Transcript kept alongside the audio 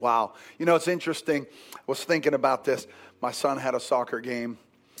Wow. You know, it's interesting. I was thinking about this. My son had a soccer game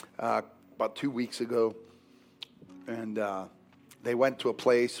about 2 weeks ago, and they went to a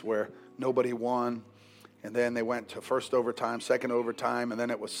place where nobody won, and then they went to first overtime, second overtime, and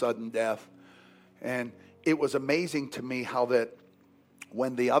then it was sudden death. And it was amazing to me how that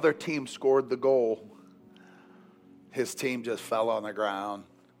when the other team scored the goal, his team just fell on the ground.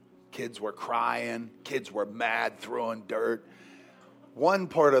 Kids were crying. Kids were mad, throwing dirt. One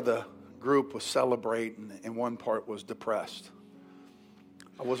part of the group was celebrating, and one part was depressed.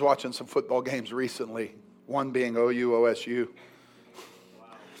 I was watching some football games recently, one being OU, OSU.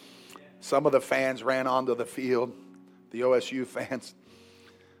 Some of the fans ran onto the field, the OSU fans.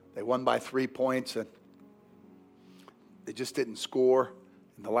 They won by 3 points, and they just didn't score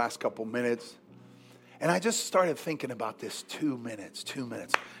in the last couple minutes. And I just started thinking about this 2 minutes.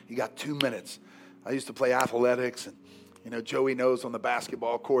 You got 2 minutes. I used to play athletics, and you know, Joey knows on the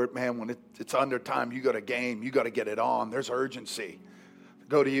basketball court, man, when it's under time, you got a game, you got to get it on. There's urgency.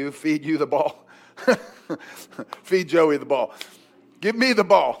 Go to you, feed you the ball. Feed Joey the ball. Give me the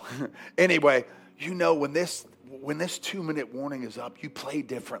ball. Anyway, you know, when this 2 minute warning is up, you play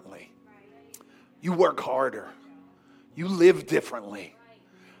differently. You work harder. You live differently.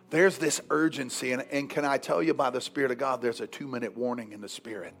 There's this urgency, and can I tell you by the Spirit of God, there's a 2 minute warning in the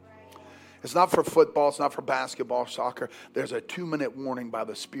Spirit. It's not for football, it's not for basketball, soccer. There's a 2 minute warning by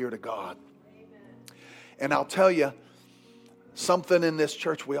the Spirit of God. And I'll tell you, something in this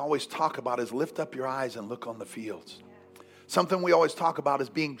church we always talk about is lift up your eyes and look on the fields. Something we always talk about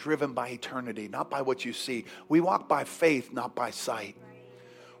is being driven by eternity, not by what you see. We walk by faith, not by sight.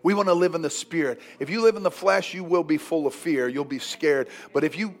 We want to live in the Spirit. If you live in the flesh, you will be full of fear. You'll be scared. But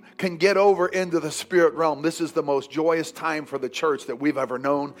if you can get over into the Spirit realm, this is the most joyous time for the church that we've ever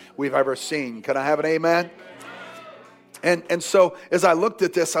known, we've ever seen. Can I have an amen? And so as I looked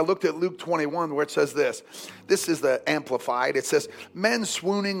at this, I looked at Luke 21 where it says this. This is the Amplified. It says, men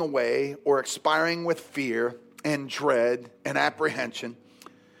swooning away or expiring with fear and dread and apprehension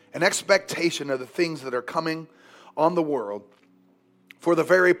and expectation of the things that are coming on the world. For the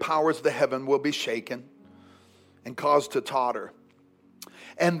very powers of the heaven will be shaken and caused to totter.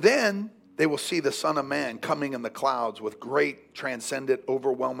 And then they will see the Son of Man coming in the clouds with great, transcendent,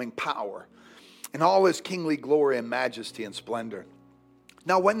 overwhelming power in all his kingly glory and majesty and splendor.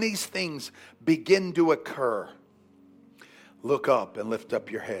 Now when these things begin to occur, look up and lift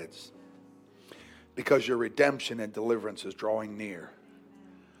up your heads, because your redemption and deliverance is drawing near.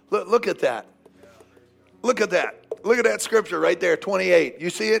 Look at that. Look at that. Look at that scripture right there, 28.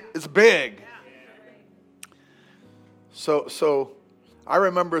 You see it? It's big. So I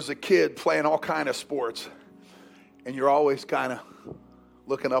remember as a kid playing all kind of sports, and you're always kind of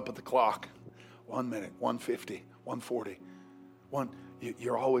looking up at the clock. 1 minute, 150, 140.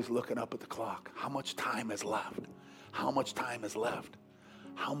 You're always looking up at the clock. How much time is left? How much time is left?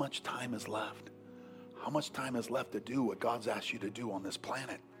 How much time is left? How much time is left to do what God's asked you to do on this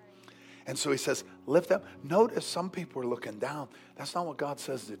planet? And so he says, lift up. Notice some people are looking down. That's not what God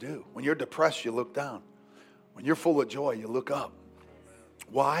says to do. When you're depressed, you look down. When you're full of joy, you look up.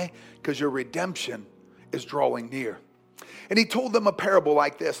 Why? Because your redemption is drawing near. And he told them a parable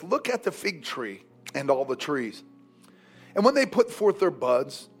like this. Look at the fig tree and all the trees. And when they put forth their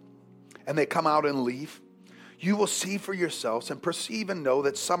buds and they come out in leaf, you will see for yourselves and perceive and know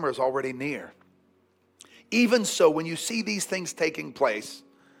that summer is already near. Even so, when you see these things taking place,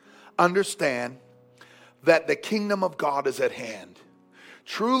 understand that the kingdom of God is at hand.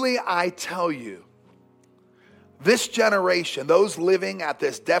 Truly, I tell you, this generation, those living at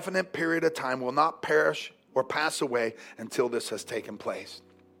this definite period of time, will not perish or pass away until this has taken place.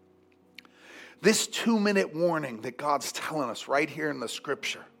 This 2 minute warning that God's telling us right here in the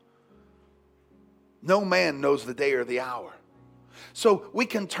scripture. No man knows the day or the hour. So we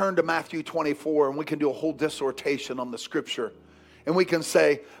can turn to Matthew 24 and we can do a whole dissertation on the scripture. And we can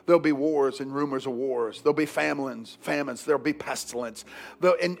say there'll be wars and rumors of wars. There'll be famines. There'll be pestilence.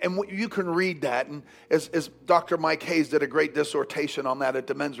 And you can read that. And as Dr. Mike Hayes did a great dissertation on that at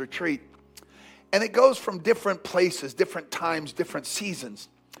the men's retreat. And it goes from different places, different times, different seasons.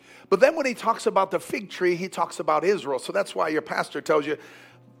 But then when he talks about the fig tree, he talks about Israel. So that's why your pastor tells you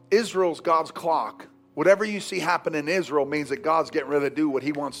Israel's God's clock. Whatever you see happen in Israel means that God's getting ready to do what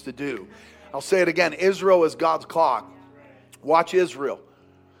he wants to do. I'll say it again. Israel is God's clock. Watch Israel.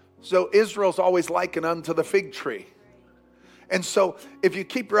 So Israel's always likened unto the fig tree. And so if you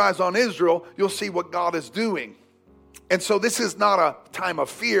keep your eyes on Israel, you'll see what God is doing. And so this is not a time of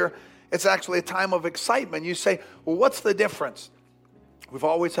fear. It's actually a time of excitement. You say, well, what's the difference? We've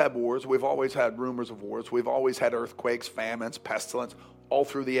always had wars. We've always had rumors of wars. We've always had earthquakes, famines, pestilence. all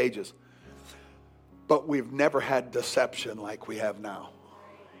through the ages. But we've never had deception like we have now.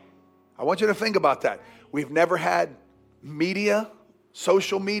 I want you to think about that. We've never had media,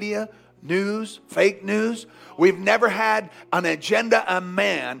 social media, news, fake news. We've never had an agenda, a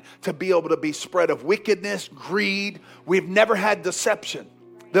man to be able to be spread of wickedness, greed. We've never had deception.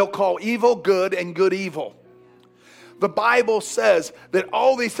 They'll call evil good and good evil. The Bible says that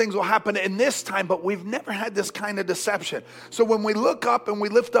all these things will happen in this time, but we've never had this kind of deception. So when we look up and we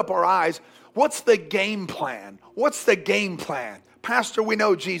lift up our eyes, what's the game plan? What's the game plan? Pastor, we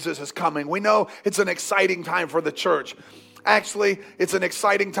know Jesus is coming. We know it's an exciting time for the church. Actually, it's an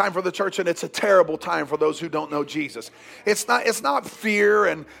exciting time for the church, and it's a terrible time for those who don't know Jesus. It's not fear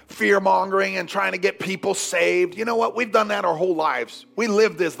and fear-mongering and trying to get people saved. You know what? We've done that our whole lives. We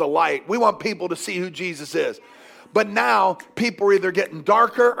lived as the light. We want people to see who Jesus is. But now, people are either getting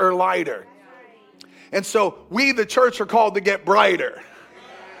darker or lighter. And so, we, the church, are called to get brighter.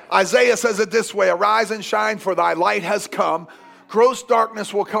 Isaiah says it this way, "Arise and shine, for thy light has come. Gross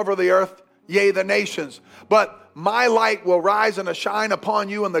darkness will cover the earth, yea, the nations. But my light will rise and shine upon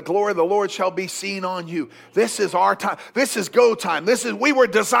you, and the glory of the Lord shall be seen on you." This is our time. This is go time. We were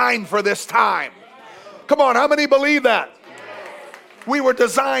designed for this time. Come on, how many believe that? We were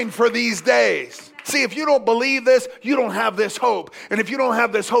designed for these days. See, if you don't believe this, you don't have this hope. And if you don't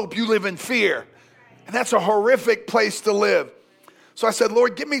have this hope, you live in fear. And that's a horrific place to live. So I said,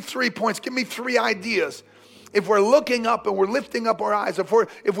 Lord, give me 3 points. Give me 3 ideas. If we're looking up and we're lifting up our eyes,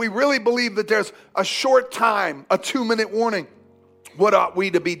 if we really believe that there's a short time, a 2-minute warning, what ought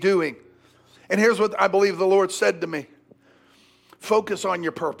we to be doing? And here's what I believe the Lord said to me. Focus on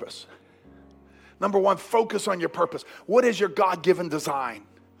your purpose. Number 1, focus on your purpose. What is your God-given design?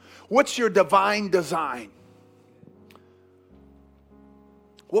 What's your divine design?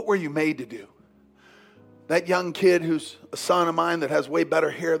 What were you made to do? That young kid who's a son of mine that has way better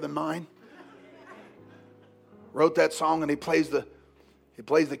hair than mine wrote that song, and he plays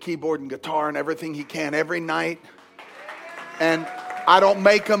the keyboard and guitar and everything he can every night. And I don't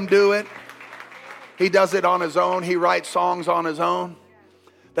make him do it. He does it on his own. He writes songs on his own.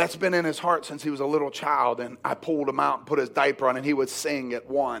 That's been in his heart since he was a little child. And I pulled him out and put his diaper on, and he would sing at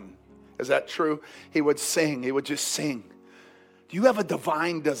 1. Is that true? He would sing. He would just sing. You have a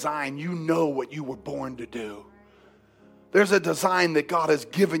divine design. You know what you were born to do. There's a design that God has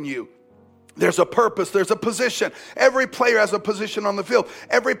given you. There's a purpose. There's a position. Every player has a position on the field.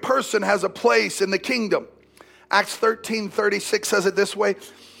 Every person has a place in the kingdom. Acts 13:36 says it this way.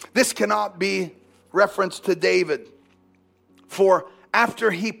 This cannot be referenced to David. For after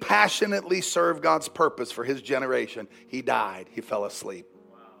he passionately served God's purpose for his generation, he died. He fell asleep.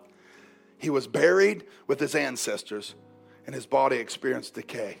 He was buried with his ancestors, and his body experienced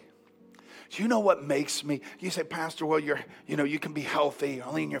decay. Do you know what makes me? You say, Pastor, well, you can be healthy, you're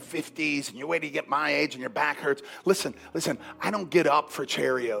only in your 50s, and you wait till you get my age and your back hurts. Listen, I don't get up for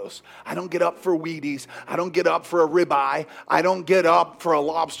Cheerios. I don't get up for Wheaties. I don't get up for a ribeye. I don't get up for a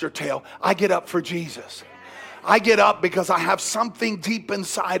lobster tail. I get up for Jesus. I get up because I have something deep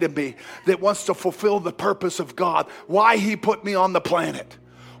inside of me that wants to fulfill the purpose of God, why he put me on the planet.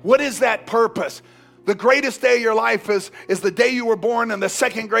 What is that purpose? The greatest day of your life is the day you were born, and the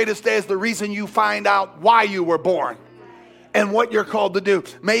second greatest day is the reason you find out why you were born and what you're called to do.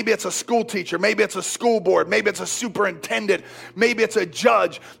 Maybe it's a school teacher. Maybe it's a school board. Maybe it's a superintendent. Maybe it's a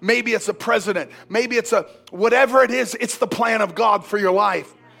judge. Maybe it's a president. Maybe it's whatever it is, it's the plan of God for your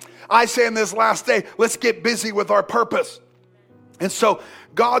life. I say in this last day, let's get busy with our purpose. And so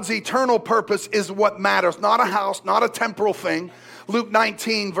God's eternal purpose is what matters, not a house, not a temporal thing. Luke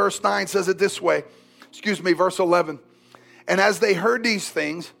 19 verse 9 says it this way. Verse 11. And as they heard these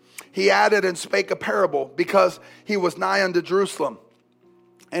things, he added and spake a parable, because he was nigh unto Jerusalem.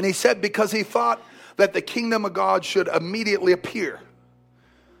 And he said, because he thought that the kingdom of God should immediately appear.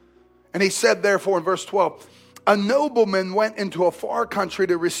 And he said, therefore, in verse 12, a nobleman went into a far country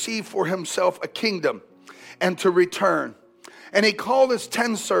to receive for himself a kingdom and to return. And he called his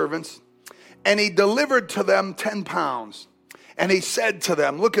 10 servants, and he delivered to them 10 pounds. And he said to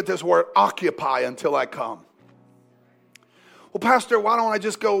them, look at this word, occupy until I come. Well, Pastor, why don't I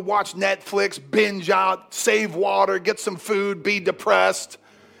just go watch Netflix, binge out, save water, get some food, be depressed,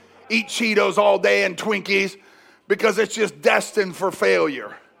 eat Cheetos all day and Twinkies, because it's just destined for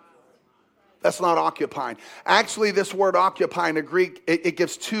failure. That's not occupying. Actually, this word occupy in the Greek, it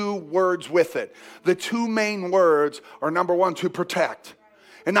gives 2 words with it. The 2 main words are, number 1, to protect.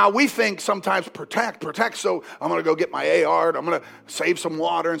 And now we think sometimes protect, so I'm going to go get my AR, I'm going to save some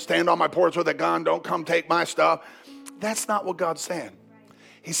water and stand on my porch with a gun, don't come take my stuff. That's not what God's saying.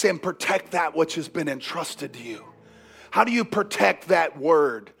 He's saying protect that which has been entrusted to you. How do you protect that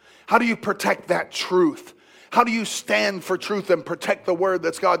word? How do you protect that truth? How do you stand for truth and protect the word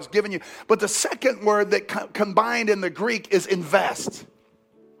that God's given you? But the second word that combined in the Greek is invest.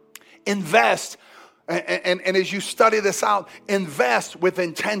 Invest, and as you study this out, invest with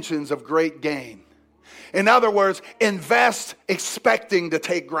intentions of great gain. In other words, invest expecting to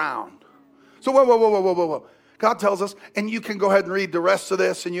take ground. So whoa. God tells us, and you can go ahead and read the rest of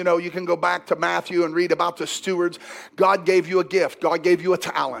this, and you can go back to Matthew and read about the stewards. God gave you a gift. God gave you a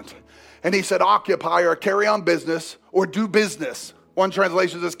talent. And he said, occupy or carry on business or do business. One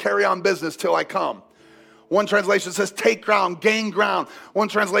translation says, carry on business till I come. One translation says, take ground, gain ground. One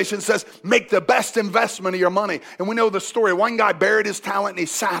translation says, make the best investment of your money. And we know the story. One guy buried his talent and he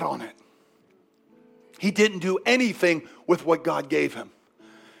sat on it. He didn't do anything with what God gave him.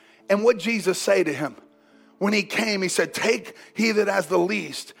 And what Jesus say to him? When he came, he said, take he that has the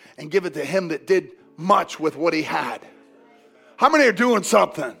least and give it to him that did much with what he had. How many are doing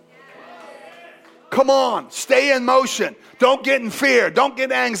something? Come on, stay in motion. Don't get in fear. Don't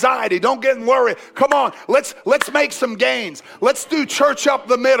get in anxiety. Don't get in worry. Come on, let's make some gains. Let's do church up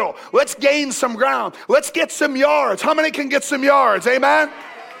the middle. Let's gain some ground. Let's get some yards. How many can get some yards? Amen?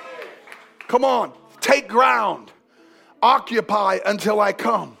 Come on, take ground. Occupy until I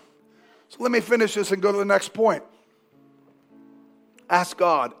come. So let me finish this and go to the next point. Ask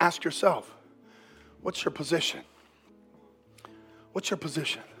God, ask yourself, what's your position? What's your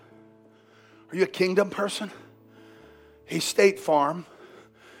position? Are you a kingdom person? He's State Farm.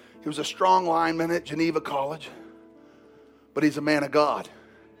 He was a strong lineman at Geneva College. But he's a man of God.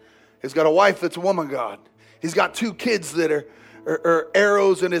 He's got a wife that's a woman of God. He's got 2 kids that are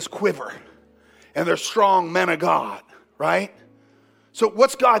arrows in his quiver. And they're strong men of God, right? So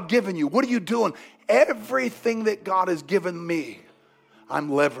what's God given you? What are you doing? Everything that God has given me, I'm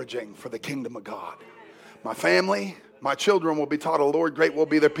leveraging for the kingdom of God. My family, my children will be taught of the Lord, great will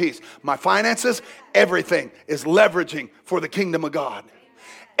be their peace. My finances, everything is leveraging for the kingdom of God.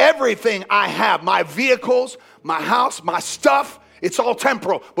 Everything I have, my vehicles, my house, my stuff, it's all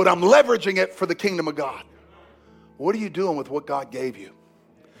temporal, but I'm leveraging it for the kingdom of God. What are you doing with what God gave you?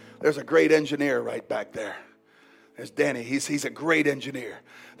 There's a great engineer right back there. There's Danny. He's a great engineer.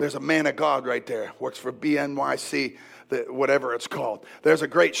 There's a man of God right there. Works for BNYC, whatever it's called. There's a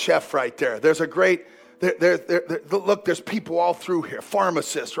great chef right there. There's a great... Look, there's people all through here.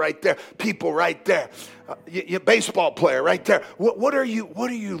 Pharmacists right there. People right there. Baseball player right there. What are you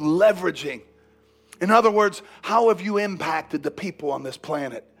leveraging? In other words, how have you impacted the people on this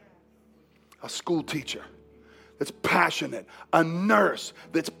planet? A school teacher that's passionate. A nurse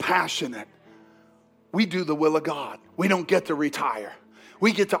that's passionate. We do the will of God. We don't get to retire.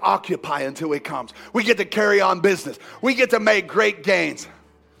 We get to occupy until He comes. We get to carry on business. We get to make great gains.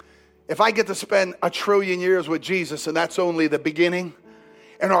 If I get to spend 1 trillion years with Jesus and that's only the beginning,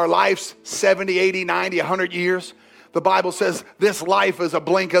 and our life's 70, 80, 90, 100 years, the Bible says this life is a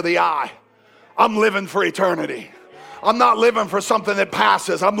blink of the eye. I'm living for eternity. I'm not living for something that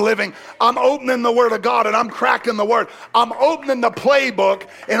passes. I'm opening the Word of God and I'm cracking the Word. I'm opening the playbook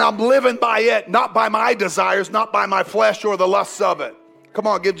and I'm living by it, not by my desires, not by my flesh or the lusts of it. Come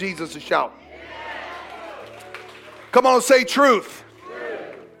on, give Jesus a shout. Come on, say truth.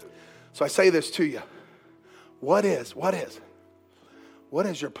 So I say this to you. What is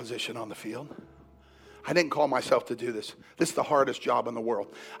your position on the field? I didn't call myself to do this. This is the hardest job in the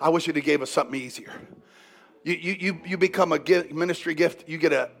world. I wish you'd have gave us something easier. You become a ministry gift, you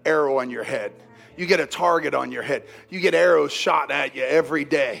get an arrow on your head. You get a target on your head. You get arrows shot at you every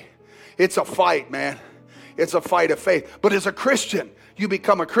day. It's a fight, man. It's a fight of faith. But as a Christian, you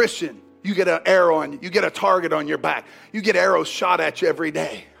become a Christian. You get an arrow on you. You get a target on your back. You get arrows shot at you every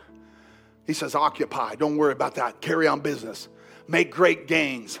day. He says, occupy. Don't worry about that. Carry on business. Make great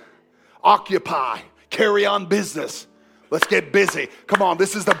gains. Occupy. Carry on business. Let's get busy. Come on,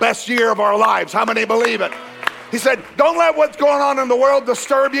 this is the best year of our lives. How many believe it? He said, don't let what's going on in the world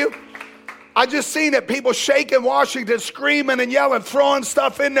disturb you. I just seen it. People shaking Washington, screaming and yelling, throwing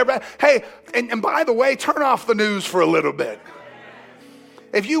stuff in there. Hey, and by the way, turn off the news for a little bit.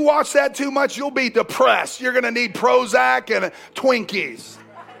 If you watch that too much, you'll be depressed. You're going to need Prozac and Twinkies.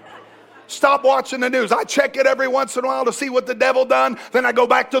 Stop watching the news. I check it every once in a while to see what the devil done. Then I go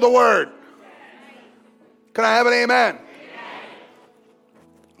back to the Word. Can I have an amen?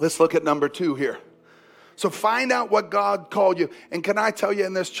 Let's look at number 2 here. So find out what God called you. And can I tell you,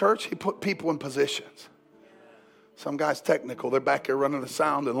 in this church, He put people in positions. Some guy's technical. They're back there running the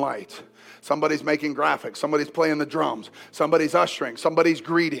sound and lights. Somebody's making graphics. Somebody's playing the drums. Somebody's ushering. Somebody's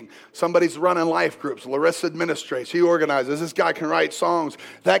greeting. Somebody's running life groups. Larissa administrates. He organizes. This guy can write songs.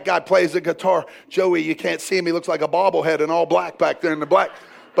 That guy plays the guitar. Joey, you can't see him. He looks like a bobblehead in all black back there in the black.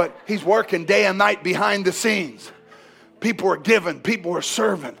 But he's working day and night behind the scenes. People are giving. People are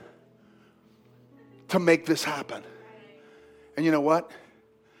serving to make this happen. And you know what?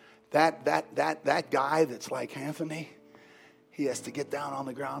 That guy that's like Anthony, he has to get down on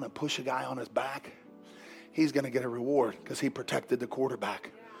the ground and push a guy on his back. He's going to get a reward because he protected the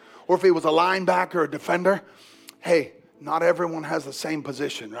quarterback. Or if he was a linebacker or a defender, hey, not everyone has the same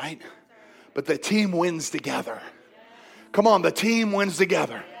position, right? But the team wins together. Come on, the team wins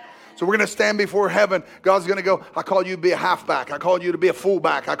together. So we're going to stand before heaven. God's going to go, I call you to be a halfback. I call you to be a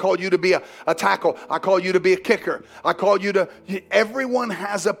fullback. I call you to be a tackle. I call you to be a kicker. I call you to... Everyone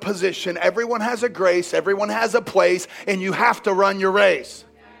has a position. Everyone has a grace. Everyone has a place. And you have to run your race.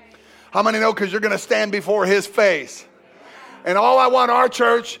 How many know? Because you're going to stand before his face. And all I want our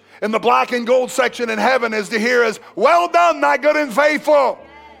church in the black and gold section in heaven is to hear is, well done, thy good and faithful.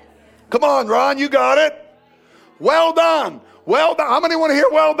 Come on, Ron, you got it. Well done. Well done. How many want to hear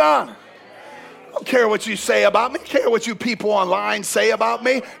well done? I don't care what you say about me. I don't care what you people online say about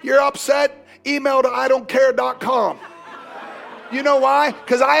me. You're upset? Email to idon'tcare.com. You know why?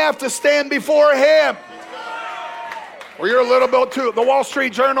 Because I have to stand before him. Well, you're a little bit too. The Wall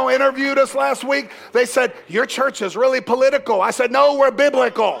Street Journal interviewed us last week. They said, your church is really political. I said, no, we're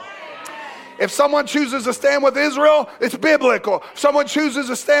biblical. If someone chooses to stand with Israel, it's biblical. If someone chooses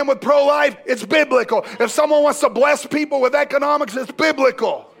to stand with pro-life, it's biblical. If someone wants to bless people with economics, it's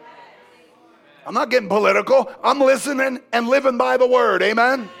biblical. I'm not getting political. I'm listening and living by the word.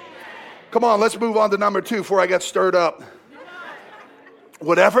 Amen? Come on, let's move on to number 2 before I get stirred up.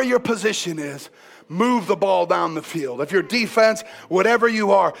 Whatever your position is, move the ball down the field. If you're defense, whatever you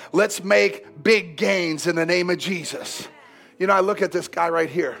are, let's make big gains in the name of Jesus. You know, I look at this guy right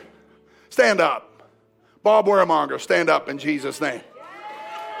here. Stand up. Bob Waremonger, stand up in Jesus' name.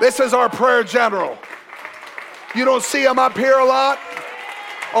 This is our prayer general. You don't see him up here a lot,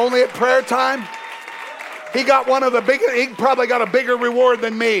 only at prayer time. He got he probably got a bigger reward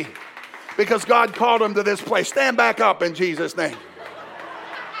than me because God called him to this place. Stand back up in Jesus' name.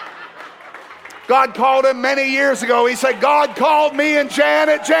 God called him many years ago. He said, God called me and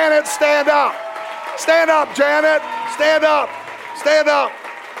Janet. Janet, stand up. Stand up, Janet. Stand up. Stand up.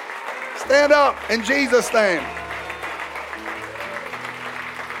 Stand up in Jesus' name.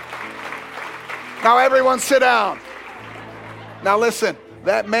 Now everyone sit down. Now listen,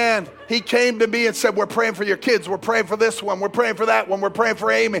 that man, he came to me and said, we're praying for your kids. We're praying for this one. We're praying for that one. We're praying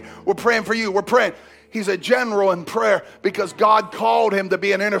for Amy. We're praying for you. We're praying. He's a general in prayer because God called him to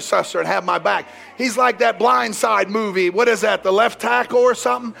be an intercessor and have my back. He's like that Blind Side movie. What is that, the left tackle or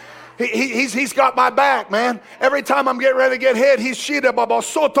something? He's got my back, man. Every time I'm getting ready to get hit, he's shida baba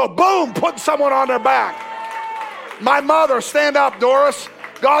soto, boom, putting someone on their back. My mother, stand up, Doris.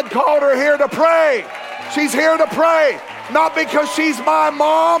 God called her here to pray. She's here to pray. Not because she's my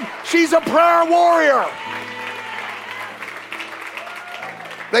mom. She's a prayer warrior.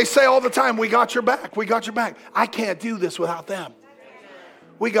 They say all the time, we got your back. We got your back. I can't do this without them.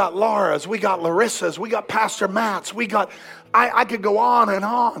 We got Laura's, we got Larissa's, we got Pastor Matt's, we got, I could go on and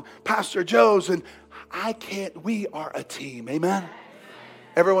on, Pastor Joe's, and we are a team, amen?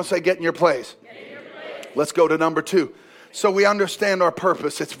 Everyone say, get in your place. Let's go to number 2. So we understand our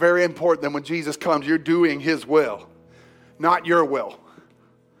purpose. It's very important that when Jesus comes, you're doing his will, not your will.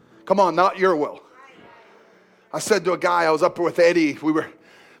 Come on, not your will. I said to a guy, I was up with Eddie, we were,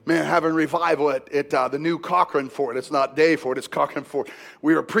 having revival at the new Cochran Fort. It's not Day Fort, it's Cochran Fort.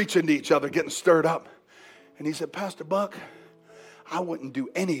 We were preaching to each other, getting stirred up. And he said, Pastor Buck, I wouldn't do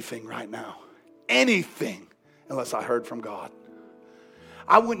anything right now. Anything, unless I heard from God.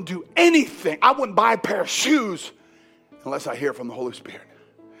 I wouldn't do anything. I wouldn't buy a pair of shoes unless I hear from the Holy Spirit.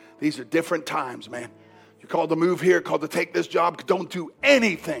 These are different times, man. You're called to move here, called to take this job. Don't do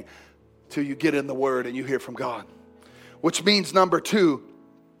anything till you get in the Word and you hear from God. Which means number 2,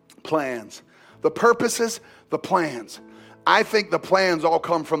 plans. The purposes, the plans. I think the plans all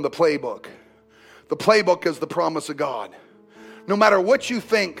come from the playbook. The playbook is the promise of God. No matter what you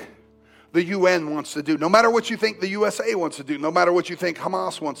think the UN wants to do, no matter what you think the USA wants to do, no matter what you think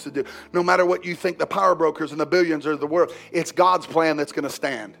Hamas wants to do, no matter what you think the power brokers and the billions of the world, it's God's plan that's going to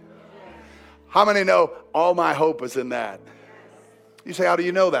stand. How many know all my hope is in that? You say, how do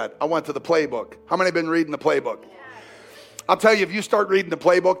you know that? I went to the playbook. How many have been reading the playbook? I'll tell you, if you start reading the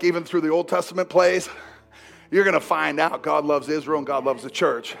playbook, even through the Old Testament plays, you're going to find out God loves Israel and God loves the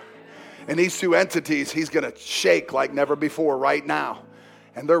church. And these two entities, he's going to shake like never before right now.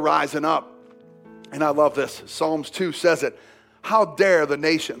 And they're rising up. And I love this. Psalms 2 says it. How dare the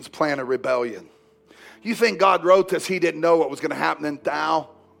nations plan a rebellion? You think God wrote this, he didn't know what was going to happen in now,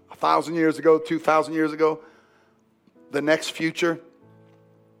 1,000 years ago, 2,000 years ago, the next future?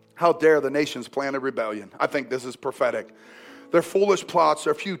 How dare the nations plan a rebellion? I think this is prophetic. Their foolish plots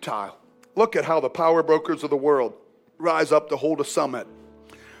are futile. Look at how the power brokers of the world rise up to hold a summit.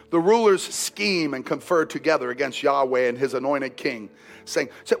 The rulers scheme and confer together against Yahweh and his anointed king, saying,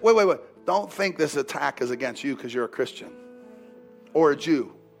 wait. Don't think this attack is against you because you're a Christian or a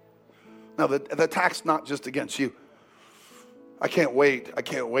Jew. No, the attack's not just against you. I can't wait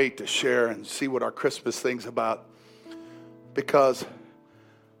to share and see what our Christmas thing's about, because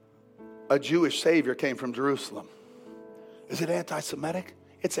a Jewish Savior came from Jerusalem. Is it anti-Semitic?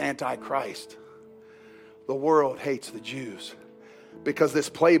 It's anti-Christ. The world hates the Jews because this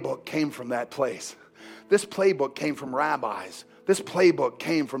playbook came from that place. This playbook came from rabbis. This playbook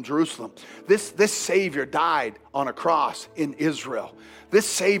came from Jerusalem. This Savior died on a cross in Israel. This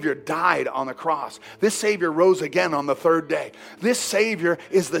Savior died on the cross. This Savior rose again on the third day. This Savior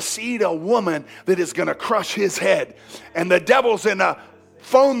is the seed of woman that is going to crush his head. And the devil's in a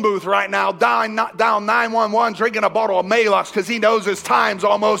phone booth right now, down 911, drinking a bottle of Maalox because he knows his time's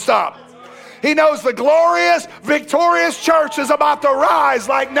almost up. He knows the glorious, victorious church is about to rise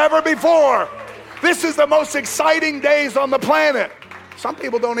like never before. This is the most exciting days on the planet. Some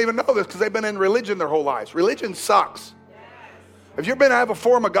people don't even know this because they've been in religion their whole lives. Religion sucks. Have you been have a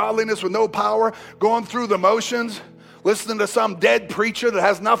form of godliness with no power, going through the motions, listening to some dead preacher that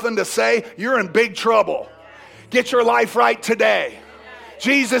has nothing to say? You're in big trouble. Get your life right today.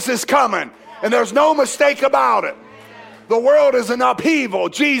 Jesus is coming, and there's no mistake about it. The world is in upheaval.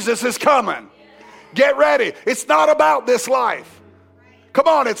 Jesus is coming. Get ready. It's not about this life. Come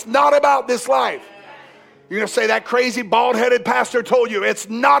on, it's not about this life. You're going to say that crazy bald-headed pastor told you. It's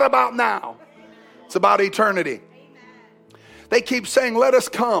not about now. It's about eternity. They keep saying, let us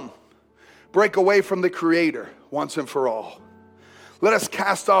come, break away from the Creator once and for all. Let us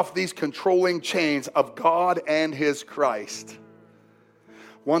cast off these controlling chains of God and his Christ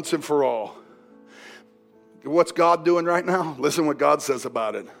once and for all. What's God doing right now? Listen what God says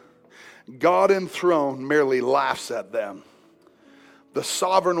about it. God enthroned merely laughs at them. The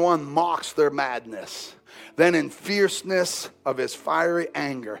sovereign one mocks their madness. Then in fierceness of his fiery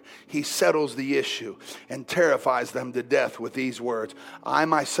anger, he settles the issue and terrifies them to death with these words. I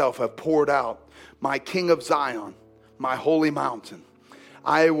myself have poured out my King of Zion, my holy mountain.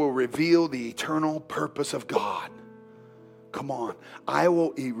 I will reveal the eternal purpose of God. Come on. I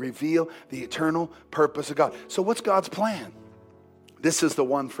will reveal the eternal purpose of God. So what's God's plan? This is the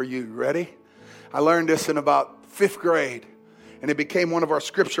one for you. Ready? I learned this in about 5th grade. And it became one of our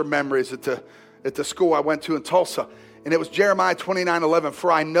scripture memories at the school I went to in Tulsa. And it was Jeremiah 29:11.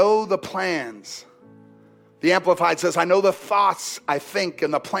 For I know the plans. The Amplified says, I know the thoughts I think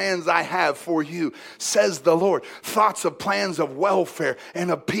and the plans I have for you, says the Lord. Thoughts of plans of welfare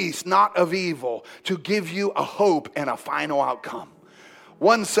and of peace, not of evil, to give you a hope and a final outcome.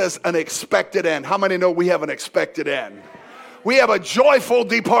 One says an expected end. How many know we have an expected end? We have a joyful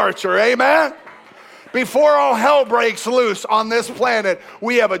departure. Amen? Before all hell breaks loose on this planet,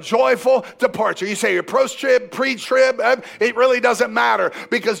 we have a joyful departure. You say you're post-trib, pre-trib, it really doesn't matter,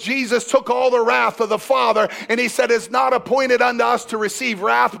 because Jesus took all the wrath of the Father and he said it's not appointed unto us to receive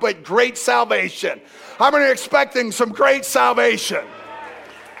wrath but great salvation. How many are expecting some great salvation?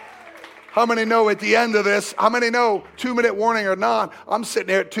 How many know at the end of this, how many know 2-minute warning or not, I'm sitting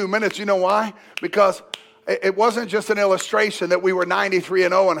here at 2 minutes. You know why? Because it wasn't just an illustration that we were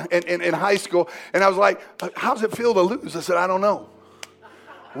 93-0 in high school. And I was like, how does it feel to lose? I said, I don't know.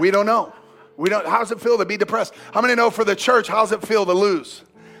 We don't know. How does it feel to be depressed? How many know for the church, how does it feel to lose?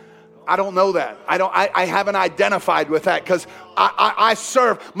 I don't know that. I haven't identified with that, because I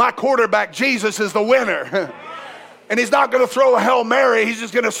serve my quarterback. Jesus is the winner. And he's not going to throw a Hail Mary. He's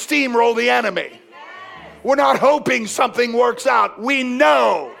just going to steamroll the enemy. We're not hoping something works out. We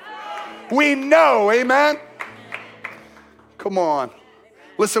know. We know, amen? Come on.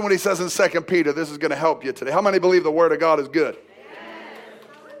 Listen what he says in 2 Peter. This is going to help you today. How many believe the Word of God is good?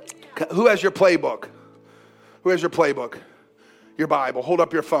 Who has your playbook? Who has your playbook? Your Bible. Hold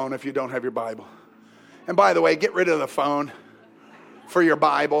up your phone if you don't have your Bible. And by the way, get rid of the phone for your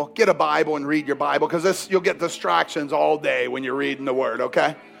Bible. Get a Bible and read your Bible, because you'll get distractions all day when you're reading the Word,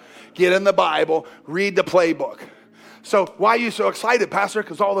 okay? Get in the Bible. Read the playbook. So why are you so excited, Pastor?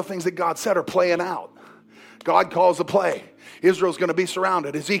 Because all the things that God said are playing out. God calls a play. Israel's going to be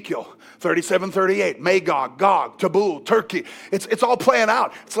surrounded. Ezekiel 37:38, Magog, Gog, Tabul, Turkey. It's all playing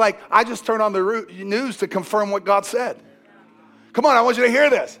out. It's like I just turned on the news to confirm what God said. Come on, I want you to hear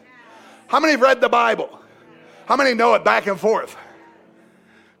this. How many have read the Bible? How many know it back and forth?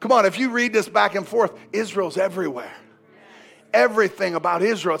 Come on, if you read this back and forth, Israel's everywhere. Everything about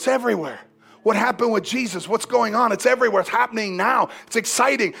Israel, it's everywhere. What happened with Jesus? What's going on? It's everywhere. It's happening now. It's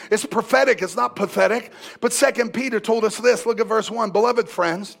exciting. It's prophetic. It's not pathetic. But 2 Peter told us this. Look at verse 1. Beloved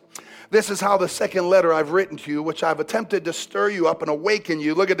friends, this is how the second letter I've written to you, which I've attempted to stir you up and awaken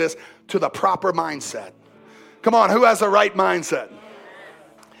you, look at this, to the proper mindset. Come on, who has a right mindset?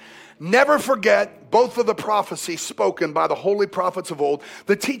 Never forget both of the prophecies spoken by the holy prophets of old,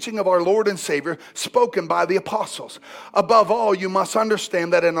 the teaching of our Lord and Savior spoken by the apostles. Above all, you must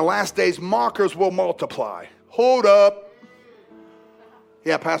understand that in the last days, mockers will multiply. Hold up.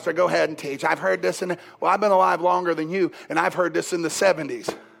 Yeah, Pastor, go ahead and teach. I've heard this I've been alive longer than you, and I've heard this in the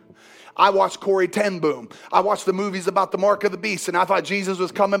 70s. I watched Corrie ten Boom. I watched the movies about the mark of the beast, and I thought Jesus was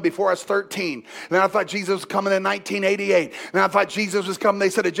coming before I was 13. And then I thought Jesus was coming in 1988. And I thought Jesus was coming. They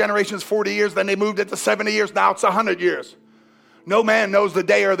said a generation is 40 years. Then they moved it to 70 years. Now it's 100 years. No man knows the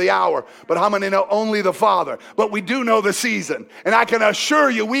day or the hour, but how many know? Only the Father. But we do know the season. And I can assure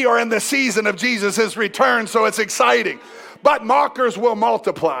you we are in the season of Jesus' return, so it's exciting. But mockers will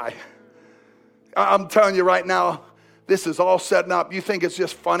multiply. I'm telling you right now, this is all setting up. You think it's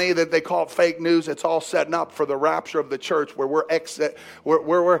just funny that they call it fake news? It's all setting up for the rapture of the church where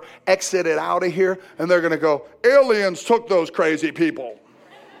we're exited out of here. And they're going to go, aliens took those crazy people.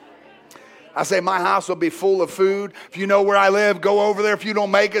 I say my house will be full of food. If you know where I live, go over there. If you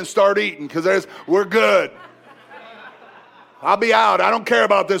don't make it, start eating because we're good. I'll be out. I don't care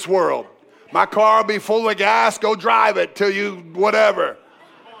about this world. My car will be full of gas. Go drive it till you whatever.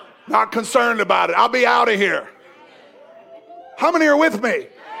 Not concerned about it. I'll be out of here. How many are with me?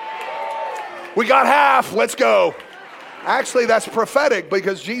 We got half. Let's go. Actually, that's prophetic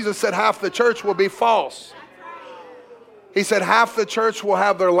because Jesus said half the church will be false. He said half the church will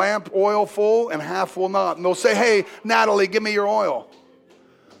have their lamp oil full and half will not. And they'll say, hey, Natalie, give me your oil.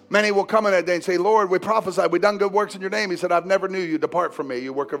 Many will come in that day and say, Lord, we prophesied, we done good works in your name. He said, I've never knew you. Depart from me,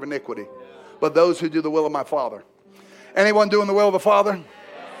 you work of iniquity. But those who do the will of my Father. Anyone doing the will of the Father?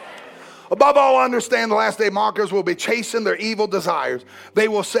 Above all, understand the last day mockers will be chasing their evil desires. They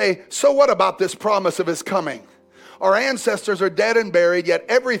will say, so what about this promise of his coming? Our ancestors are dead and buried, yet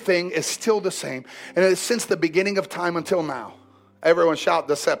everything is still the same. And it is since the beginning of time until now. Everyone shout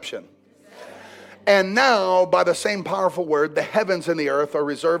deception. And now, by the same powerful word, the heavens and the earth are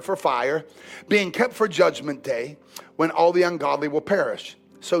reserved for fire, being kept for judgment day, when all the ungodly will perish.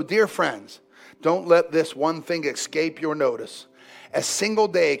 So, dear friends, don't let this one thing escape your notice. A single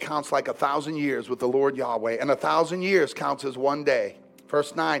day counts like 1,000 years with the Lord Yahweh, and 1,000 years counts as one day.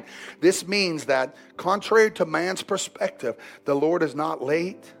 Verse 9, this means that, contrary to man's perspective, the Lord is not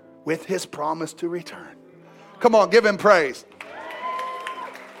late with his promise to return. Come on, give him praise.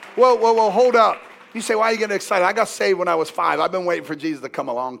 Whoa, hold up. You say, why are you getting excited? I got saved when I was 5. I've been waiting for Jesus to come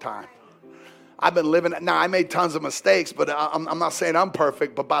a long time. I've been living. Now, I made tons of mistakes, but I'm not saying I'm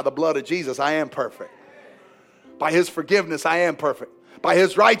perfect, but by the blood of Jesus, I am perfect. By his forgiveness, I am perfect. By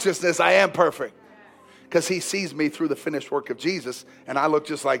his righteousness, I am perfect. Because he sees me through the finished work of Jesus, and I look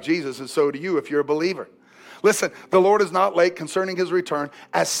just like Jesus, and so do you if you're a believer. Listen, the Lord is not late concerning his return,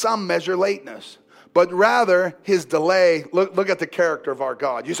 as some measure lateness, but rather his delay. Look at the character of our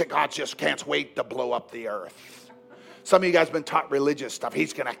God. You say, God just can't wait to blow up the earth. Some of you guys have been taught religious stuff.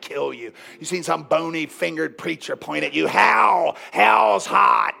 He's going to kill you. You've seen some bony-fingered preacher point at you. Hell's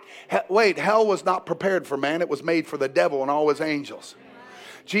hot. Wait, hell was not prepared for man. It was made for the devil and all his angels.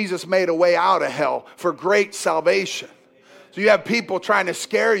 Jesus made a way out of hell for great salvation. So you have people trying to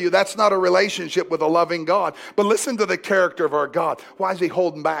scare you. That's not a relationship with a loving God. But listen to the character of our God. Why is he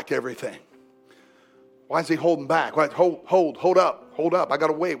holding back everything? Why is he holding back? Hold up. I got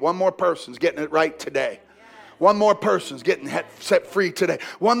to wait. One more person's getting it right today. One more person's getting set free today.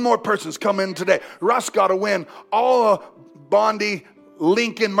 One more person's coming today. Russ got to win all of Bondi,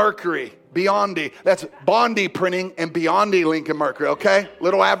 Lincoln Mercury. Beyondy. That's Bondi Printing and Beyondy Lincoln Mercury, okay?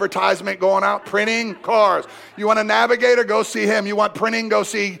 Little advertisement going out. Printing cars. You want a navigator? Go see him. You want printing? Go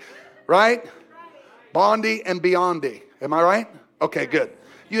see, right? Bondi and Beyondy. Am I right? Okay, good.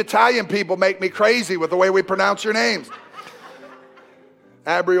 You Italian people make me crazy with the way we pronounce your names.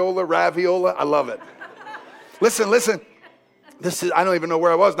 Abriola, Raviola. I love it. Listen. I don't even know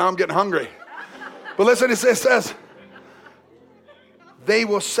where I was. Now I'm getting hungry. But listen, it says, they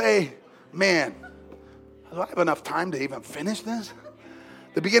will say, man, do I have enough time to even finish this?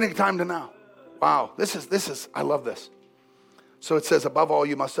 The beginning of time to now. Wow, this is, I love this. So it says, above all,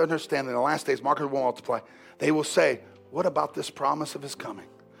 you must understand that in the last days, markers will multiply. They will say, what about this promise of his coming?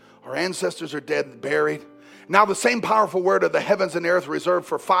 Our ancestors are dead and buried. Now the same powerful word of the heavens and the earth reserved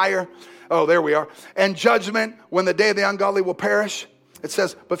for fire. Oh, there we are. And judgment when the day of the ungodly will perish. It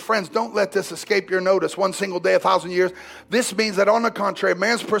says, but friends, don't let this escape your notice. One single day, 1,000 years. This means that on the contrary,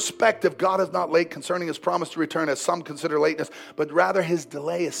 man's perspective, God is not late concerning his promise to return as some consider lateness, but rather his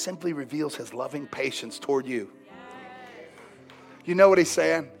delay simply reveals his loving patience toward you. You know what he's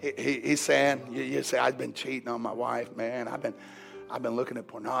saying? He's saying, you say, I've been cheating on my wife, man. I've been looking at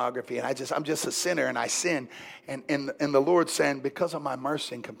pornography, and I'm just a sinner, and I sin. And the Lord's saying, because of my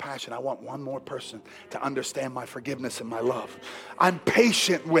mercy and compassion, I want one more person to understand my forgiveness and my love. I'm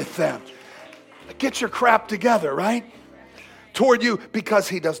patient with them. Get your crap together, right? Toward you, because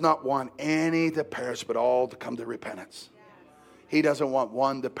he does not want any to perish, but all to come to repentance. He doesn't want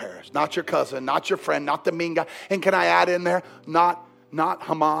one to perish. Not your cousin, not your friend, not the mean guy. And can I add in there, not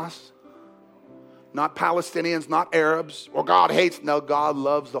Hamas, not Palestinians, not Arabs, or God hates. No, God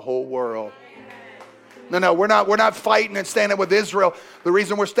loves the whole world. No, we're not fighting and standing with Israel. The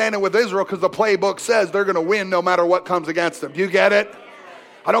reason we're standing with Israel because the playbook says they're going to win no matter what comes against them. Do you get it?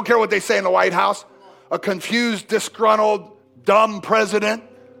 I don't care what they say in the White House. A confused, disgruntled, dumb president.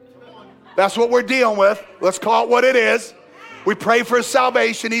 That's what we're dealing with. Let's call it what it is. We pray for his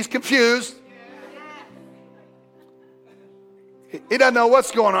salvation. He's confused. He doesn't know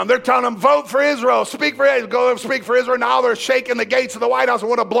what's going on. They're telling him, vote for Israel. Speak for Israel. Go speak for Israel. Now they're shaking the gates of the White House and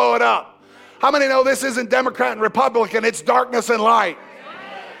want to blow it up. How many know this isn't Democrat and Republican? It's darkness and light.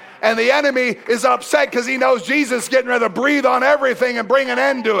 And the enemy is upset because he knows Jesus is getting ready to breathe on everything and bring an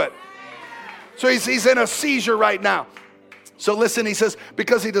end to it. So he's in a seizure right now. So listen, he says,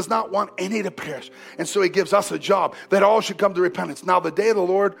 because he does not want any to perish. And so he gives us a job that all should come to repentance. Now the day of the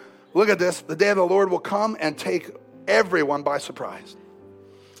Lord, look at this, the day of the Lord will come and take everyone by surprise.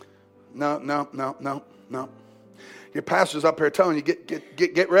 No. Your pastor's up here telling you,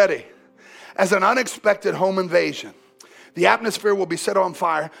 get ready. As an unexpected home invasion, the atmosphere will be set on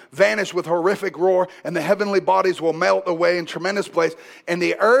fire, vanish with horrific roar, and the heavenly bodies will melt away in tremendous place, and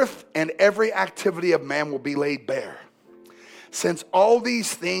the earth and every activity of man will be laid bare. Since all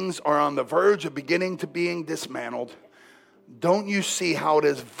these things are on the verge of beginning to being dismantled, don't you see how it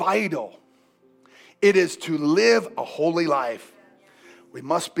is vital? It is to live a holy life. We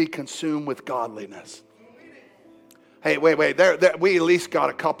must be consumed with godliness. Hey, wait. There, we at least got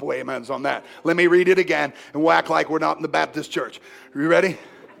a couple amens on that. Let me read it again, and we'll act like we're not in the Baptist church. Are you ready?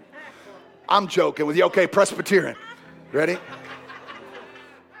 I'm joking with you. Okay, Presbyterian. Ready?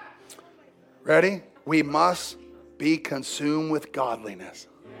 Ready? We must be consumed with godliness.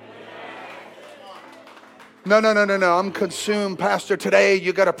 No. I'm consumed, Pastor. Today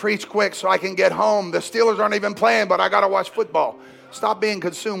you got to preach quick so I can get home. The Steelers aren't even playing, but I got to watch football. Stop being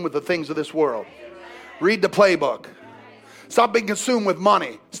consumed with the things of this world. Read the playbook. Stop being consumed with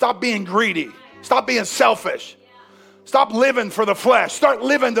money. Stop being greedy. Stop being selfish. Stop living for the flesh. Start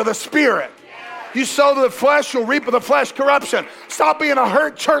living to the Spirit. You sow to the flesh, you'll reap of the flesh corruption. Stop being a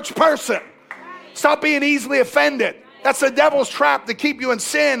hurt church person. Stop being easily offended. That's the devil's trap to keep you in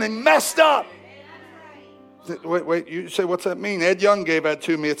sin and messed up. Wait, you say, what's that mean? Ed Young gave that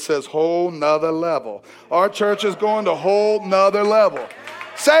to me. It says, whole nother level. Our church is going to whole nother level.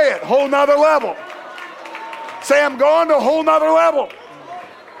 Say it, whole nother level. Say, I'm going to whole nother level.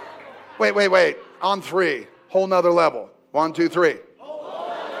 Wait. On three. Whole nother level. 1, 2, 3.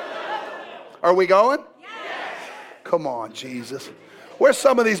 Are we going? Yes. Come on, Jesus. Where's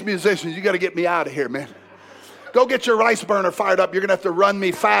some of these musicians? You got to get me out of here, man. Go get your rice burner fired up. You're going to have to run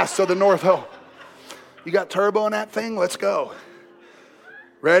me fast to the North Hill. You got turbo in that thing? Let's go.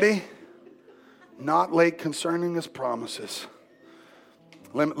 Ready? Not late concerning his promises.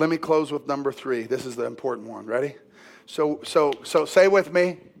 Let me close with number 3. This is the important one. Ready? So say with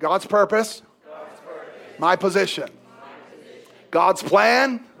me. God's purpose. My position. God's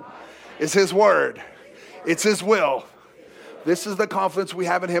plan is his word. It's his will. This is the confidence we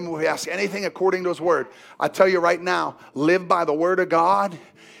have in him when we ask anything according to his word. I tell you right now, live by the word of God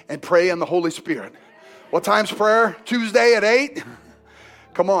and pray in the Holy Spirit. What time's prayer? Tuesday at 8?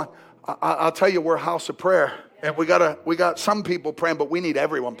 Come on. I'll tell you, we're a house of prayer. And we got some people praying, but we need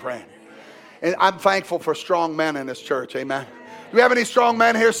everyone praying. And I'm thankful for strong men in this church. Amen. Do we have any strong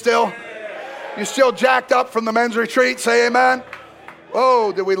men here still? You still jacked up from the men's retreat? Say amen.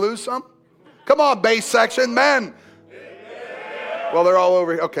 Oh, did we lose some? Come on, bass section, men. Well, they're all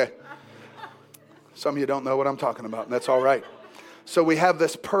over here. Okay. Some of you don't know what I'm talking about, and that's all right. So we have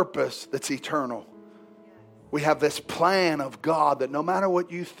this purpose that's eternal. We have this plan of God that no matter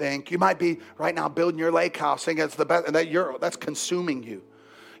what you think, you might be right now building your lake house thinking it's the best, and that's consuming you.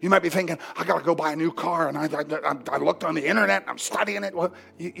 You might be thinking, I got to go buy a new car, and I looked on the internet, I'm studying it. Well,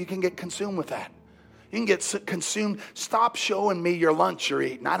 you can get consumed with that. You can get consumed. Stop showing me your lunch you're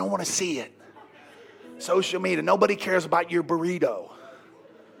eating. I don't want to see it. Social media, nobody cares about your burrito.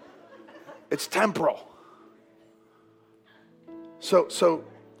 It's temporal. So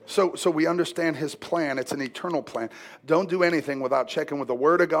we understand his plan. It's an eternal plan. Don't do anything without checking with the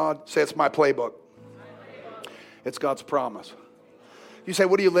Word of God. Say, it's my playbook. It's God's promise. You say,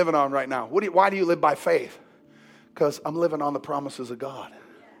 what are you living on right now? Why do you live by faith? Because I'm living on the promises of God.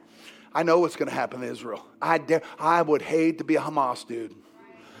 I know what's going to happen to Israel. I would hate to be a Hamas dude.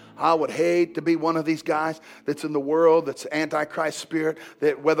 I would hate to be one of these guys that's in the world, that's Antichrist spirit,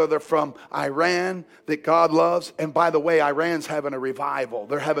 that whether they're from Iran, that God loves. And by the way, Iran's having a revival.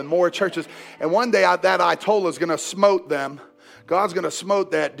 They're having more churches. And one day that Ayatollah is going to smote them. God's going to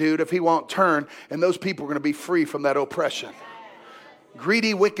smote that dude if he won't turn. And those people are going to be free from that oppression.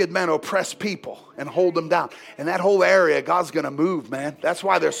 Greedy, wicked men oppress people and hold them down. And that whole area, God's going to move, man. That's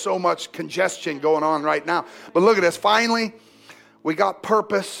why there's so much congestion going on right now. But look at this. Finally, we got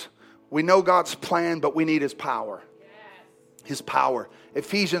purpose. We know God's plan, but we need his power. His power.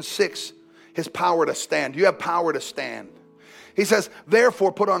 Ephesians 6, his power to stand. You have power to stand. He says,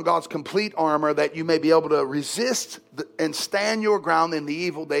 therefore, put on God's complete armor that you may be able to resist and stand your ground in the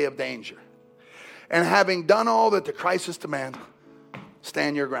evil day of danger. And having done all that the crisis demands,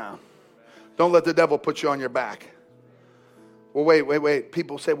 stand your ground. Don't let the devil put you on your back. Well, wait.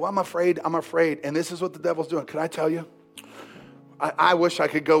 People say, well, I'm afraid. And this is what the devil's doing. Can I tell you? I wish I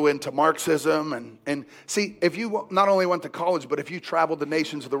could go into Marxism and see, if you not only went to college, but if you traveled the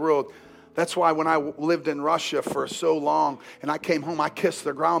nations of the world. That's why when I lived in Russia for so long and I came home, I kissed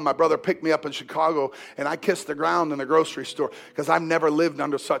the ground. My brother picked me up in Chicago and I kissed the ground in the grocery store because I've never lived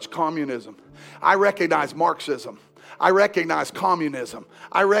under such communism. I recognize Marxism. I recognize communism.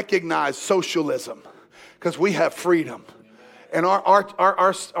 I recognize socialism because we have freedom. And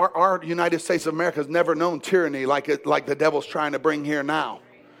our United States of America has never known tyranny like the devil's trying to bring here now.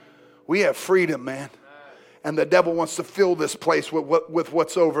 We have freedom, man. And the devil wants to fill this place with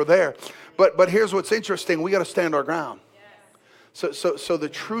what's over there. But here's what's interesting. We got to stand our ground. So the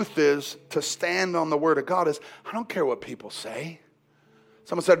truth is, to stand on the word of God is, I don't care what people say.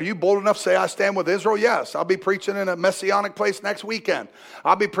 Someone said, are you bold enough to say I stand with Israel? Yes. I'll be preaching in a messianic place next weekend.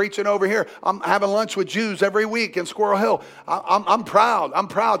 I'll be preaching over here. I'm having lunch with Jews every week in Squirrel Hill. I'm proud. I'm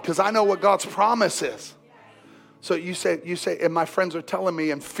proud because I know what God's promise is. So you say, and my friends are telling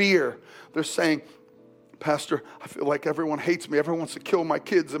me in fear, they're saying, Pastor, I feel like everyone hates me. Everyone wants to kill my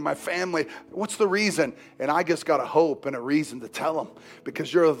kids and my family. What's the reason? And I just got a hope and a reason to tell them.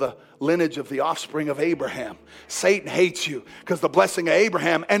 Because you're the lineage of the offspring of Abraham. Satan hates you because the blessing of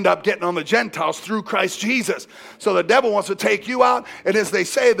Abraham end up getting on the Gentiles through Christ Jesus. So the devil wants to take you out. And as they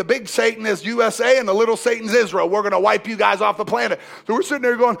say, the big Satan is USA and the little Satan's Israel. We're going to wipe you guys off the planet. So we're sitting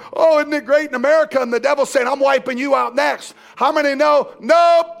there going, oh, isn't it great in America? And the devil's saying, I'm wiping you out next. How many know?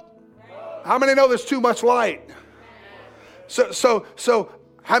 Nope. How many know there's too much light? So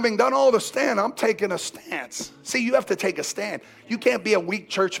having done all the stand, I'm taking a stance. See, you have to take a stand. You can't be a weak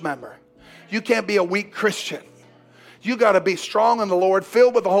church member. You can't be a weak Christian. You got to be strong in the Lord,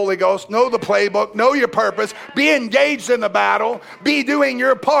 filled with the Holy Ghost, know the playbook, know your purpose, be engaged in the battle, be doing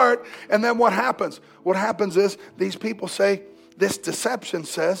your part. And then what happens? What happens is these people say, this deception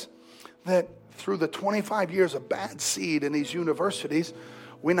says that through the 25 years of bad seed in these universities,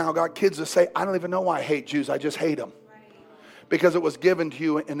 we now got kids that say, I don't even know why I hate Jews. I just hate them. Because it was given to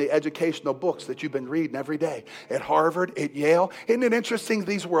you in the educational books that you've been reading every day. At Harvard, at Yale. Isn't it interesting?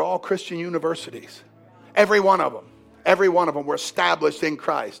 These were all Christian universities. Every one of them. Every one of them were established in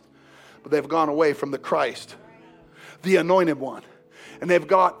Christ. But they've gone away from the Christ, the anointed one. And they've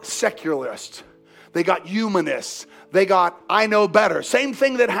got secularists. They got humanists. They got, I know better. Same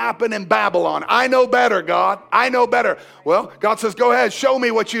thing that happened in Babylon. I know better, God. I know better. Well, God says, go ahead, show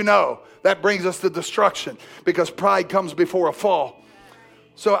me what you know. That brings us to destruction because pride comes before a fall.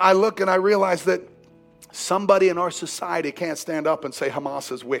 So I look and I realize that somebody in our society can't stand up and say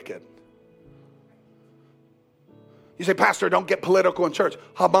Hamas is wicked. You say, Pastor, don't get political in church.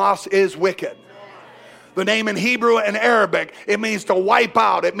 Hamas is wicked. The name in Hebrew and Arabic, it means to wipe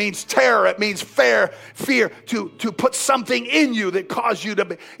out. It means terror. It means fear, to put something in you that caused you to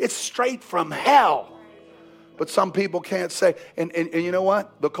be. It's straight from hell. But some people can't say, and you know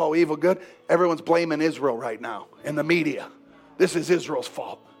what? They'll call evil good. Everyone's blaming Israel right now in the media. This is Israel's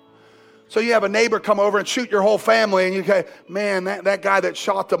fault. So you have a neighbor come over and shoot your whole family, and you say, man, that guy that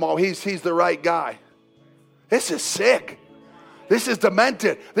shot them all, he's the right guy. This is sick. This is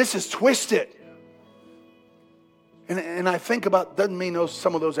demented. This is twisted. And I think about, doesn't mean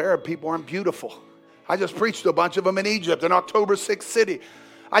some of those Arab people aren't beautiful. I just preached to a bunch of them in Egypt, in October 6th City.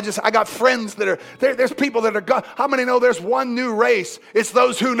 I got friends that are, there's people that are God. How many know there's one new race? It's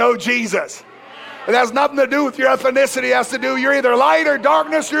those who know Jesus. It has nothing to do with your ethnicity. It has to do, you're either light or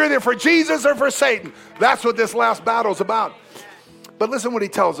darkness. You're either for Jesus or for Satan. That's what this last battle's about. But listen what he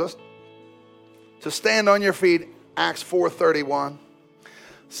tells us. To stand on your feet, Acts 4:31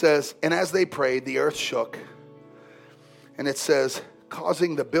 says, and as they prayed, the earth shook. And it says,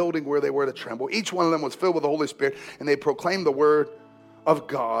 causing the building where they were to tremble. Each one of them was filled with the Holy Spirit, and they proclaimed the word of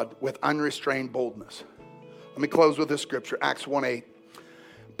God with unrestrained boldness. Let me close with this scripture, Acts 1:8.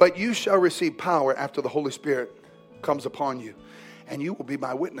 But you shall receive power after the Holy Spirit comes upon you, and you will be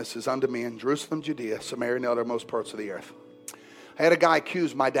my witnesses unto me in Jerusalem, Judea, Samaria, and the uttermost parts of the earth. I had a guy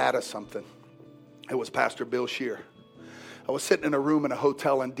accuse my dad of something. It was Pastor Bill Scheer. I was sitting in a room in a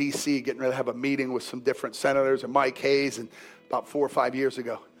hotel in D.C. getting ready to have a meeting with some different senators and Mike Hayes and about 4 or 5 years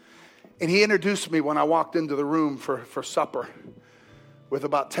ago. And he introduced me when I walked into the room for supper with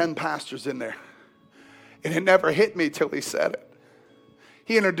about 10 pastors in there. And it never hit me till he said it.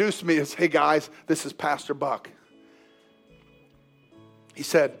 He introduced me as, hey guys, this is Pastor Buck. He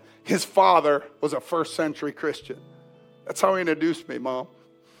said his father was a first century Christian. That's how he introduced me, Mom.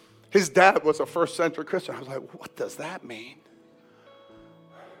 His dad was a first century Christian. I was like, what does that mean?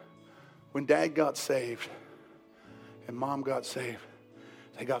 When Dad got saved and Mom got saved,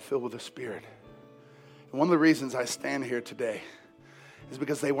 they got filled with the Spirit. And one of the reasons I stand here today is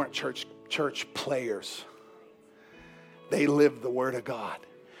because they weren't church players. They lived the Word of God.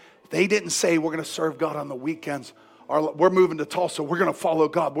 They didn't say, we're going to serve God on the weekends. Or we're moving to Tulsa. We're going to follow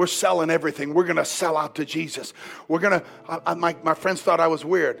God. We're selling everything. We're going to sell out to Jesus. We're going to, my friends thought I was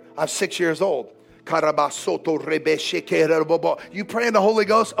weird. I'm 6 years old. You pray in the Holy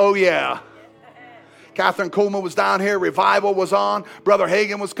Ghost? Oh, yeah. Catherine Kuhlman was down here. Revival was on. Brother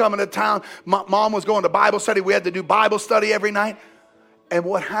Hagin was coming to town. Mom was going to Bible study. We had to do Bible study every night. And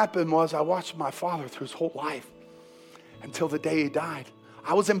what happened was I watched my father through his whole life until the day he died.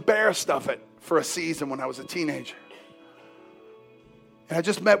 I was embarrassed of it for a season when I was a teenager. And I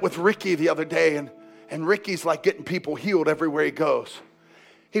just met with Ricky the other day, and Ricky's like getting people healed everywhere he goes.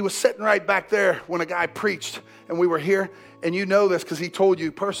 He was sitting right back there when a guy preached, and we were here, and you know this because he told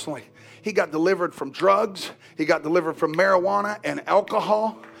you personally. He got delivered from drugs. He got delivered from marijuana and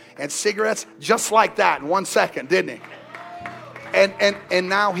alcohol and cigarettes just like that in 1 second, didn't he? And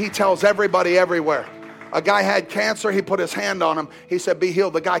now he tells everybody everywhere. A guy had cancer. He put his hand on him. He said, be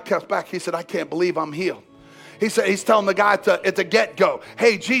healed. The guy cuts back. He said, I can't believe I'm healed. He said, he's telling the guy at the get-go,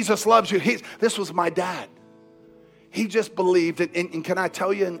 hey, Jesus loves you. This was my dad. He just believed it. And can I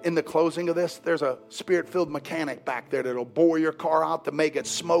tell you in the closing of this, there's a spirit-filled mechanic back there that'll bore your car out to make it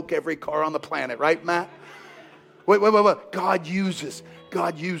smoke every car on the planet. Right, Matt? Wait. God uses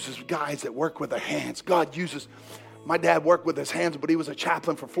guys that work with their hands. God uses... My dad worked with his hands, but he was a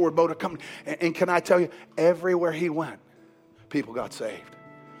chaplain for Ford Motor Company. And can I tell you, everywhere he went, people got saved.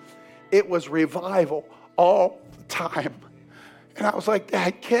 It was revival all the time. And I was like,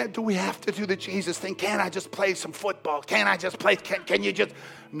 Dad, do we have to do the Jesus thing? Can't I just play some football? Can't I just play? Can you just?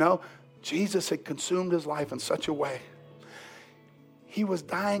 No, Jesus had consumed his life in such a way. He was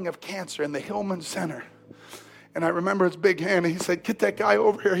dying of cancer in the Hillman Center. And I remember his big hand. He said, get that guy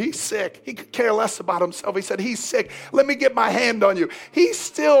over here. He's sick. He could care less about himself. He said, he's sick. Let me get my hand on you. He's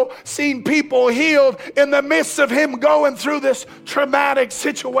still seen people healed in the midst of him going through this traumatic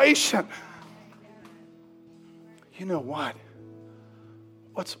situation. You know what?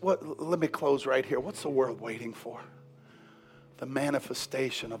 Let me close right here. What's the world waiting for? The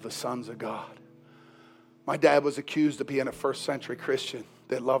manifestation of the sons of God. My dad was accused of being a first century Christian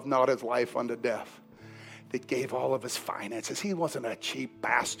that loved not his life unto death, that gave all of his finances. He wasn't a cheap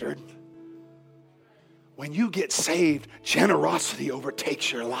bastard. When you get saved, generosity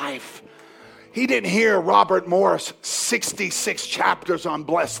overtakes your life. He didn't hear Robert Morris 66 chapters on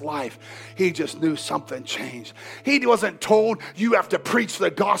blessed life. He just knew something changed. He wasn't told you have to preach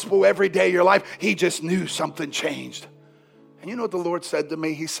the gospel every day of your life. He just knew something changed. And you know what the Lord said to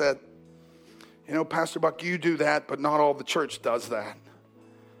me? He said, you know, Pastor Buck, you do that, but not all the church does that.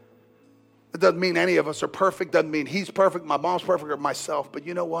 It doesn't mean any of us are perfect. Doesn't mean he's perfect, my mom's perfect, or myself. But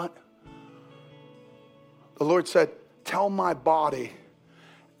you know what? The Lord said, tell my body,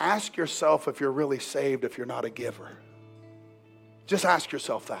 ask yourself if you're really saved if you're not a giver. Just ask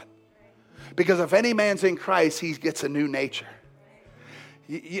yourself that. Because if any man's in Christ, he gets a new nature.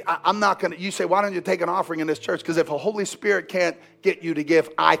 I'm not going to, you say, why don't you take an offering in this church? Because if the Holy Spirit can't get you to give,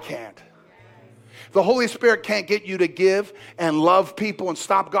 I can't. The Holy Spirit can't get you to give and love people and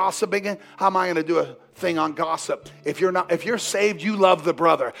stop gossiping. How am I going to do a thing on gossip? If you're saved, you love the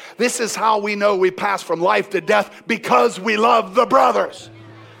brother. This is how we know we pass from life to death, because we love the brothers.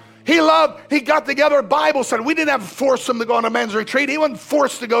 He got together, Bible said. We didn't have to force him to go on a men's retreat. He wasn't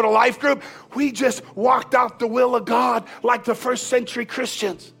forced to go to life group. We just walked out the will of God like the first century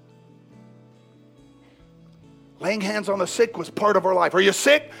Christians. Laying hands on the sick was part of our life. Are you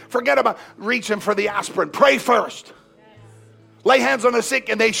sick? Forget about reaching for the aspirin. Pray first. Lay hands on the sick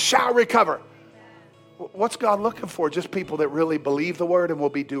and they shall recover. What's God looking for? Just people that really believe the word and will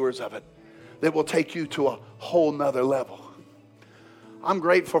be doers of it. That will take you to a whole nother level. I'm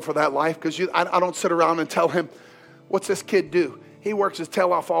grateful for that life, because I don't sit around and tell him, what's this kid do? He works his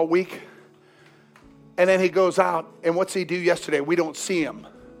tail off all week. And then he goes out, and what's he do yesterday? We don't see him.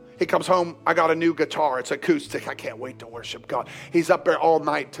 He comes home, I got a new guitar. It's acoustic. I can't wait to worship God. He's up there all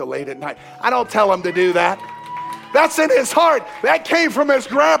night till late at night. I don't tell him to do that. That's in his heart. That came from his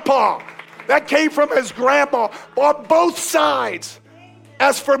grandpa. That came from his grandma on both sides.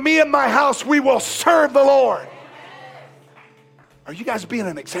 As for me and my house, we will serve the Lord. Are you guys being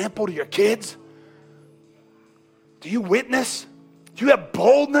an example to your kids? Do you witness? Do you have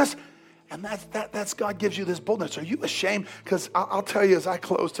boldness? And that's God gives you this boldness. Are you ashamed? Because I'll tell you as I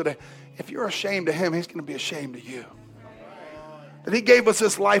close today, if you're ashamed of him, he's going to be ashamed of you. That he gave us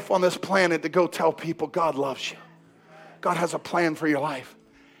this life on this planet to go tell people God loves you. God has a plan for your life.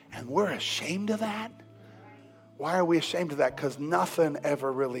 And we're ashamed of that? Why are we ashamed of that? Because nothing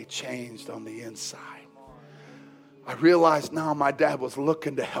ever really changed on the inside. I realize now my dad was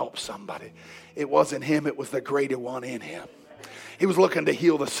looking to help somebody. It wasn't him, it was the greater one in him. He was looking to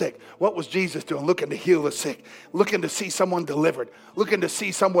heal the sick. What was Jesus doing? Looking to heal the sick. Looking to see someone delivered. Looking to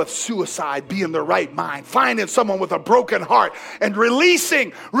see someone with suicide be in the right mind. Finding someone with a broken heart. And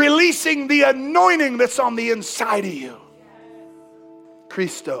releasing the anointing that's on the inside of you.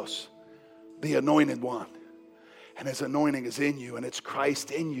 Christos, the anointed one. And his anointing is in you, and it's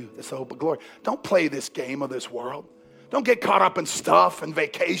Christ in you. It's the hope of glory. Don't play this game of this world. Don't get caught up in stuff and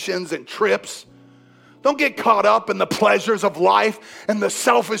vacations and trips. Don't get caught up in the pleasures of life and the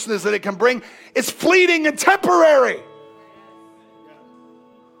selfishness that it can bring. It's fleeting and temporary.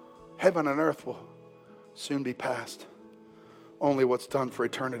 Heaven and earth will soon be past. Only what's done for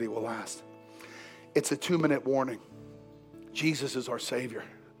eternity will last. It's a 2-minute warning. Jesus is our Savior.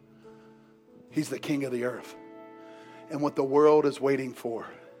 He's the King of the earth. And what the world is waiting for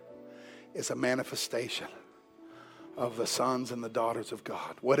is a manifestation of the sons and the daughters of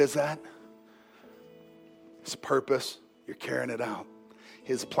God. What is that? His purpose, you're carrying it out.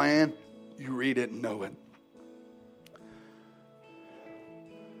 His plan, you read it and know it.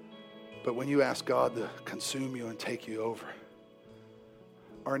 But when you ask God to consume you and take you over,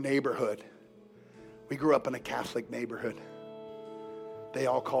 our neighborhood, we grew up in a Catholic neighborhood. They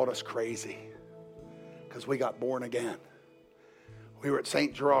all called us crazy because we got born again. We were at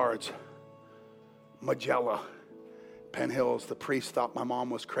St. Gerard's, Magella, Penn Hills. The priest thought my mom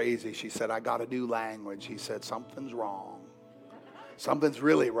was crazy. She said, I got a new language. He said, something's wrong. Something's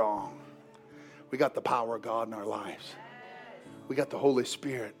really wrong. We got the power of God in our lives. We got the Holy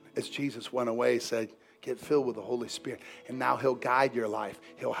Spirit. As Jesus went away, he said, get filled with the Holy Spirit. And now he'll guide your life.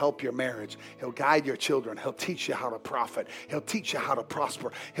 He'll help your marriage. He'll guide your children. He'll teach you how to profit. He'll teach you how to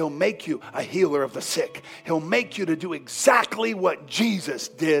prosper. He'll make you a healer of the sick. He'll make you to do exactly what Jesus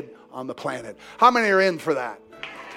did on the planet. How many are in for that?